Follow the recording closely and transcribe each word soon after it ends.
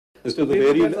Mr.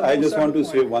 Zubairi, I just want to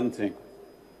say one thing.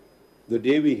 The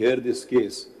day we hear this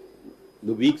case,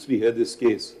 the weeks we hear this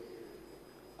case,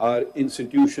 our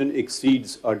institution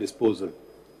exceeds our disposal.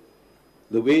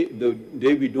 The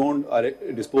day we don't, our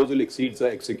disposal exceeds our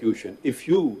execution. If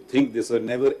you think this is a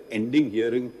never-ending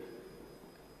hearing,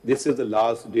 this is the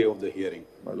last day of the hearing.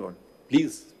 My Lord.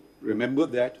 Please remember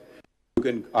that. You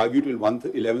can argue till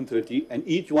 11:30, and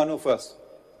each one of us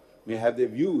may have their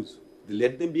views.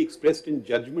 Let them be expressed in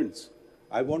judgments.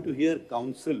 I want to hear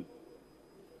counsel.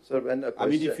 Sir, when a question, I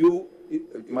mean, if you,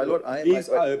 my Lord,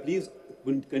 please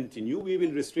continue. We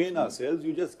will restrain ourselves.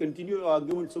 You just continue your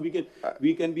argument so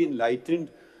we can be enlightened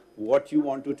what you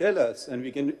want to tell us, and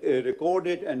we can record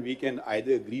it, and we can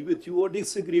either agree with you or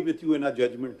disagree with you in our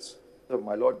judgments. So,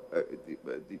 my Lord,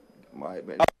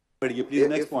 Please,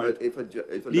 next point.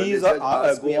 Please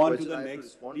go on to the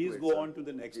next. Please go on to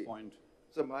the next point.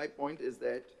 So my point is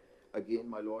that, again,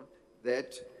 my Lord,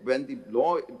 that when the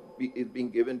law is being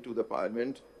given to the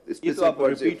Parliament,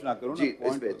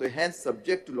 so hence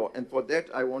subject to law, and for that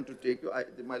I want to take you,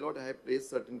 my Lord, I have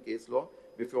placed certain case law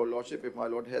before Lordship, if my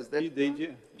Lord has that.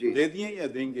 दे दिए या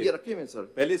देंगे? ये रखे हुए sir.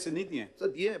 पहले से नहीं दिए? सर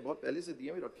दिए हैं, बहुत पहले से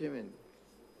दिए हैं, रखे हुए हैं.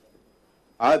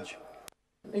 आज?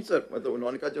 नहीं सर, मतलब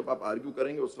उन्होंने कहा जब आप आर्ग्यू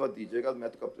करेंगे उस वक्त दीजिएगा, मैं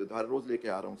तो कब हर रोज लेके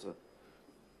आ रहा हूँ sir.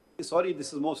 Sorry, this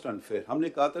is most unfair. हमने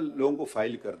कहा था लोगों को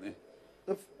फाइल कर दें.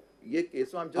 तो ये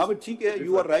केस हम हाँ ठीक है,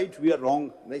 you are right, we are wrong.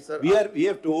 नहीं sir, we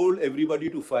have told everybody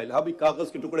to file. हाँ भी कागज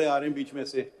के टुकड़े आ रहे हैं बीच में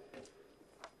से.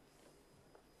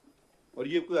 और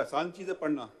ये कोई आसान चीज है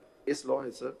पढ़ना. इस लॉ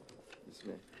है सर,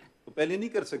 इसमें. तो पहले नहीं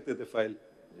कर सकते थे फाइल.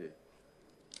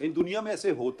 इन दुनिया में ऐसे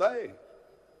होता है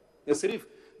या सिर्फ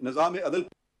निजाम अदल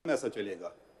में ऐसा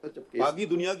चलेगा? बाकी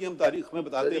दुनिया की हम तारीख में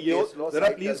बताते हैं. ये जरा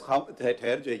प्लीज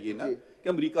ठहर जाइए ना कि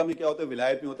अमेरिका में क्या होता है,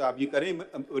 विलायत में होता है. आप ये करें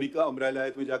अमेरिका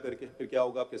विलायत में जा करके, फिर क्या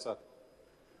होगा आपके साथ?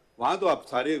 वहाँ तो आप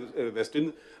सारे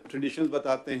वेस्टर्न ट्रेडिशंस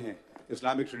बताते हैं,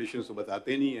 इस्लामिक ट्रेडिशंस तो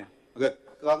बताते नहीं है. अगर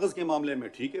कागज के मामले में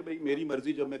ठीक है भाई, मेरी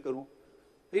मर्जी जब मैं करूँ.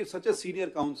 सच a senior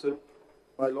council.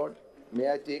 My Lord, may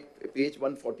I take page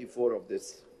 144 of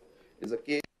this is a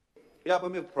case. या आप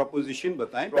हमें प्रोपोजिशन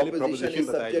बताएं, पहले प्रोपोजिशन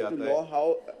बताया जाता है.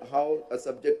 How a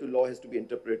subject to law has to be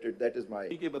interpreted, that is my.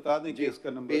 ठीक है, बता दें केस का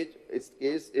number. Its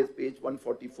case is page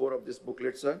 144 of this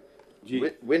booklet, sir.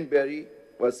 Winberry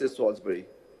versus Salisbury.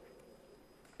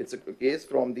 It's a case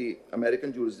from the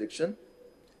American jurisdiction,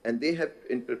 and they have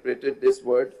interpreted this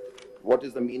word, what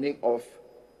is the meaning of,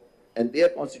 and their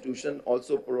constitution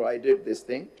also provided this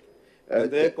thing.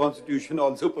 Their constitution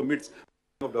also permits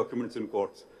of documents in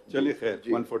courts. चलिए खैर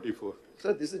 144.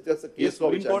 Sir, this is just a case law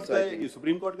which I'm citing. ये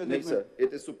supreme court का नहीं sir,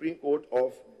 it is Supreme Court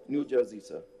of New Jersey,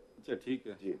 sir. अच्छा ठीक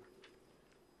है. जी.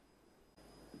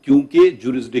 क्योंकि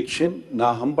jurisdiction ना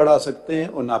हम बढ़ा सकते हैं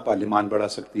और ना पार्लियामान बढ़ा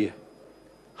सकती है.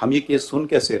 हम ये केस सुन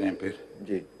कैसे रहे हैं फिर?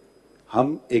 जी.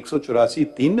 हम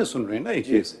 184(3) में सुन रहे हैं ना ये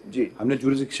केस. जी. हमने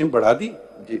जुरिस्डिक्शन बढ़ा दी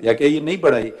या क्या ये नहीं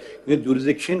बढ़ाई? क्योंकि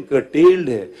जुरिस्डिक्शन कर्टेल्ड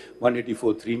है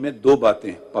 184(3) में. दो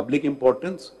बातें, public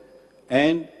importance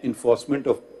and enforcement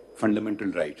of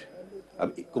fundamental right.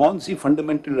 अब कौन सी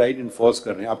फंडामेंटल राइट इन्फोर्स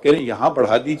कर रहे हैं? आप कह रहे हैं यहाँ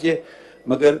बढ़ा दीजिए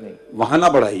मगर वहां ना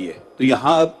बढ़ाइए, तो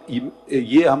यहाँ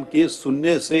ये हम केस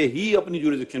सुनने से ही अपनी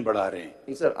जुरिस्डिक्शन बढ़ा रहे हैं.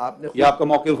 नहीं सर, आपने ये आपका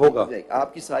मौक़िफ़ होगा.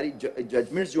 आपकी सारी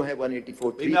जजमेंट्स जो है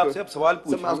 184(3) मैं आपसे अब सवाल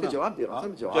पूछ रहा हूं. मैं जवाब दे रहा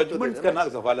हूं. जजमेंट्स का ना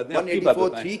सवाल है.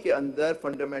 184(3) के अंदर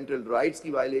फंडामेंटल राइट्स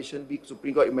की वायलेशन भी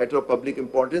supreme court matter of public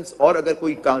importance, और अगर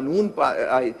कोई कानून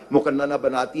मुकन्नना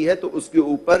बनाती है तो उसके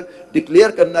ऊपर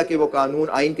डिक्लेयर करना कि वो कानून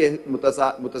आइन के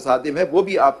मुतसादिम है, वो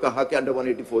भी आपका हक है अंडर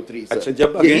 184(3). अच्छा,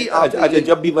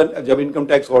 जब इनकम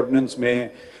टैक्स ऑर्डिनेंस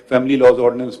में, फैमिली लॉज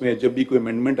ऑर्डिनेंस में जब भी कोई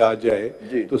अमेंडमेंट आ जाए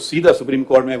तो सीधा सुप्रीम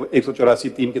कोर्ट में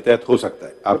 184(3) के तहत हो सकता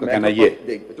है. आपका कहना ये?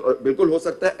 बिल्कुल हो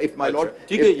सकता है. इफ माय लॉर्ड,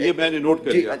 ठीक है, ये मैंने नोट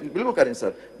कर लिया. बिल्कुल करें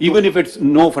sir. Even if it's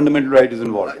no fundamental right is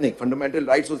involve. नहीं, फंडामेंटल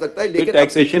राइट्स हो सकता है, लेकिन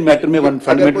टैक्सेशन मैटर में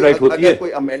फंडामेंटल राइट होती है. कोई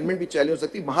अमेंडमेंट भी चैलेंज हो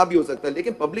सकती है, वहां भी हो सकता है,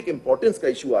 लेकिन पब्लिक इंपॉर्टेंस का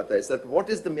इशू आता है sir. What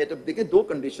is the matter? देखिए, दो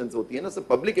कंडीशंस होती है ना sir,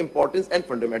 public importance and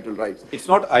fundamental rights. It's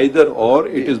not either और,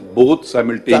 इट इज बोथ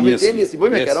साइमल्टेनियसली.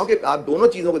 वही मैं कह रहा हूं कि आप दोनों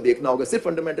चीजों को देखना होगा, सिर्फ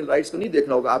फंडामेंटल राइट्स को नहीं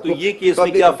देखना होगा. तो ये केस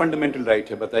में क्या फंडामेंटल राइट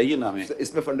है बताइए ना हमें.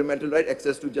 इसमें fundamental right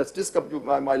access to justice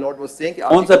का माय लॉर्ड वाज सेइंग कि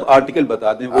कौन सा आर्टिकल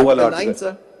बता दें, वो वाला article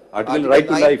sir. Article right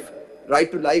to life.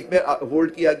 Right to life में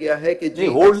होल्ड किया गया है कि जी,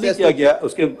 होल्ड नहीं किया गया,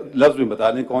 उसके लफ्ज में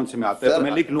बता दें कौन से में आता है तो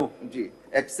मैं लिख लूं. जी.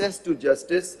 Access to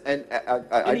justice and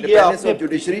independence of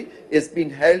judiciary is being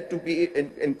held to be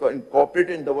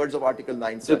incorporated in the words of Article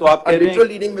 9. तो आप कह रहे हैं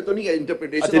literal reading में तो नहीं है,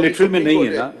 interpretation. अच्छा, लिटरल में नहीं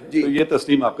है ना, तो ये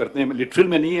तस्लीम आप करते हैं. लिटरल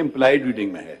में नहीं है, implied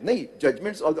reading में है. नहीं,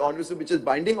 judgments of the honourable which is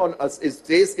binding on us is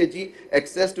says के जी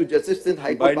access to justice in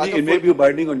high court. Binding, it may be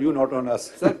binding on you, not on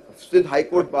us. Sir, Sindh high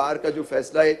court bar का जो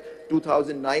फैसला है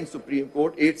 2009 Supreme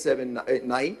Court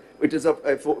 879, it is a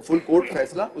full court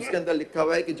फैसला, उसके अंदर लिखा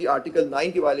हुआ है कि जी आर्टिकल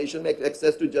 9 की वायलेशन में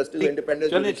access to justice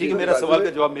independence। चलिए ठीक है, मेरा सवाल का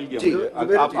जवाब मिल गया।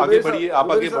 आप आगे बढ़िए,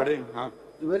 आप आगे बढ़े। हाँ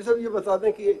जुबैर साहब, ये बता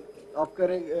दें कि आप कह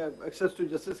रहे हैं एक्सेस टू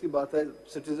जस्टिस की बात है,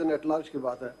 सिटीजन एट लार्ज की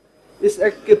बात है, इस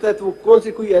एक्ट के तहत वो कौन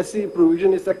सी कोई ऐसी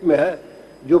प्रोविजन इस एक्ट में है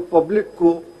जो पब्लिक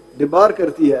को डिबार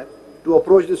करती है to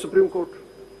approach the supreme court?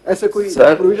 ऐसे कोई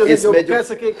प्रोविजन है जो कह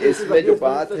सके कि इसमें जो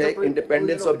बात है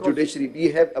independence of judiciary, we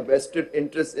have a vested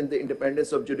interest in the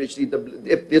independence of judiciary,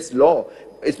 if this law,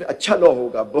 इसमें अच्छा लॉ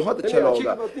होगा, बहुत अच्छा लॉ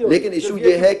होगा, लेकिन इशू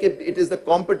ये है कि इट इज द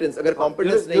कॉम्पिटेंस, अगर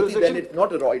कॉम्पिटेंस नहीं थी then it's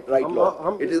not a right law,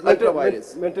 it is ultra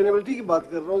vires. Maintainability की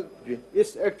बात कर रहा हूँ।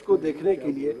 इस एक्ट को देखने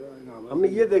के लिए हमने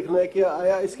ये देखना है कि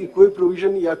आया इसकी कोई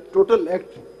प्रोविजन या टोटल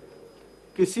एक्ट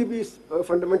किसी भी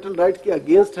फंडामेंटल राइट के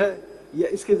अगेंस्ट है, या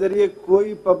इसके जरिए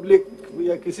कोई पब्लिक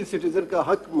या किसी सिटीजन का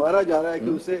हक मारा जा रहा है कि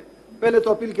उसे पहले तो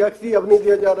अपील की हक थी अब नहीं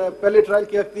दिया जा रहा है, पहले ट्रायल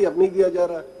की हक थी अब नहीं दिया जा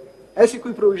रहा है। ऐसी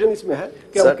कोई प्रोविजन इसमें है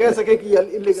कि हम कह सके कि ये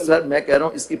इलीगल? सर मैं कह रहा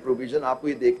हूँ इसकी प्रोविजन आपको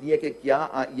ये देखनी है कि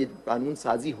क्या ये कानून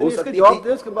साजी हो सकती है। जवाब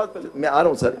दें उसके बाद पहले। मैं आ रहा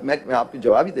हूँ सर, मैं आपको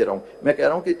जवाब ही दे रहा हूँ। मैं कह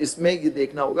रहा हूँ कि इसमें ये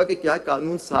देखना होगा कि क्या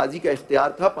कानून साजी का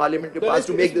इख्तियार था पार्लियामेंट के पास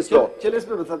टू मेक दिस लॉ। चलिए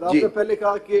इसमें बता दें, आपने पहले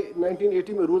कहा कि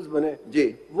 1980 में रूल्स बने जी,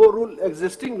 वो रूल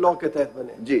एग्जिस्टिंग लॉ के तहत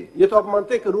बने जी, ये तो आप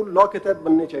मानते हैं कि रूल लॉ के तहत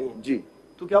बनने चाहिए जी,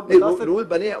 तो क्या आप बता सकते? रूल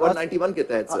बने 191 के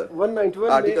तहत सर, 191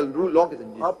 आर्टिकल रूल लॉ के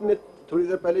तहत। आपने थोड़ी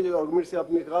देर पहले जो आर्गुमेंट से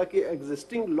आपने कहा कि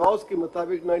एग्जिस्टिंग लॉज के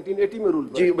मुताबिक 1980 में रूल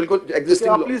जी बिल्कुल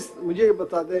एग्जिस्टिंग लॉ। प्लीज मुझे ये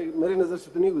बता दें, मेरी नजर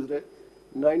से तो नहीं गुजरे,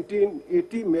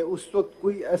 1980 में उस वक्त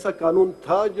कोई ऐसा कानून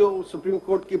था जो सुप्रीम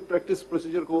कोर्ट की प्रैक्टिस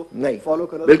प्रोसीजर को नहीं फॉलो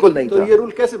करा? बिल्कुल नहीं तो था। ये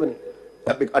रूल कैसे बने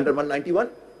अंडर 191?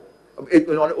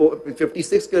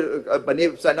 56 के बने,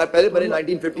 पहले बने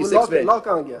 1956 में। लॉ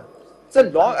कहाँ गया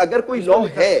सर? लॉ, अगर कोई लॉ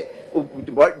है,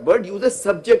 word uses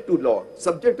subject to law,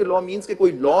 subject to law means कि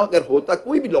कोई लॉ अगर होता,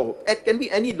 कोई भी लॉ हो, it can be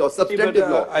any law, substantive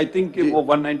law. I think कि वो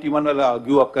 191 वाला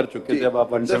आर्ग्यू आप कर चुके थे, अब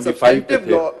आप 175 पे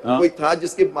थे। लॉ कोई था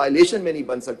जिसके वायलेशन में नहीं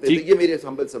बन सकते थे, ये मेरे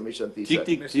हम्बल सबमिशन थी। ठीक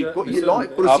ठीक ठीक, ये लॉ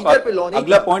प्रोसीजर पे लॉ नहीं।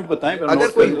 अगला पॉइंट बताएं अगर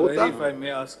कोई होता। If I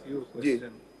may ask you a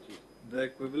question. The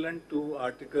equivalent to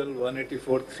Article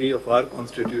 184(3) of our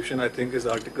Constitution, I think, is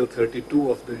Article 32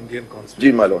 of the Indian Constitution.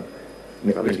 जी मालूम,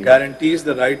 which guarantees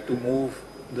the right to move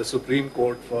the Supreme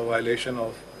Court for violation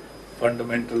of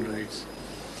fundamental rights.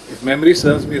 If memory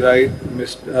serves me right,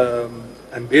 Mr.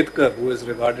 Ambedkar, who is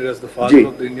regarded as the father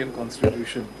of the Indian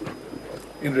Constitution,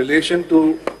 in relation to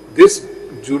this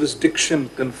jurisdiction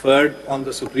conferred on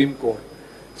the Supreme Court,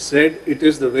 said it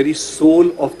is the very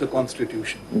soul of the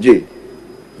Constitution. Ji.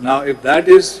 Now, if that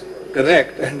is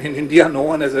correct, and in India no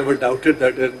one has ever doubted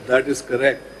that that is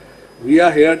correct, we are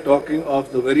here talking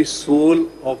of the very soul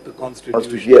of the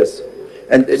Constitution. Yes.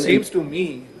 And it seems to me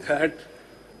that,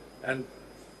 and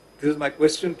this is my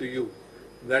question to you,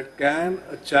 that can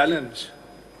a challenge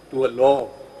to a law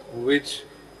which,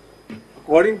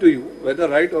 according to you, whether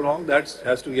right or wrong, that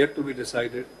has to yet to be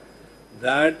decided,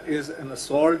 that is an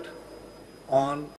assault on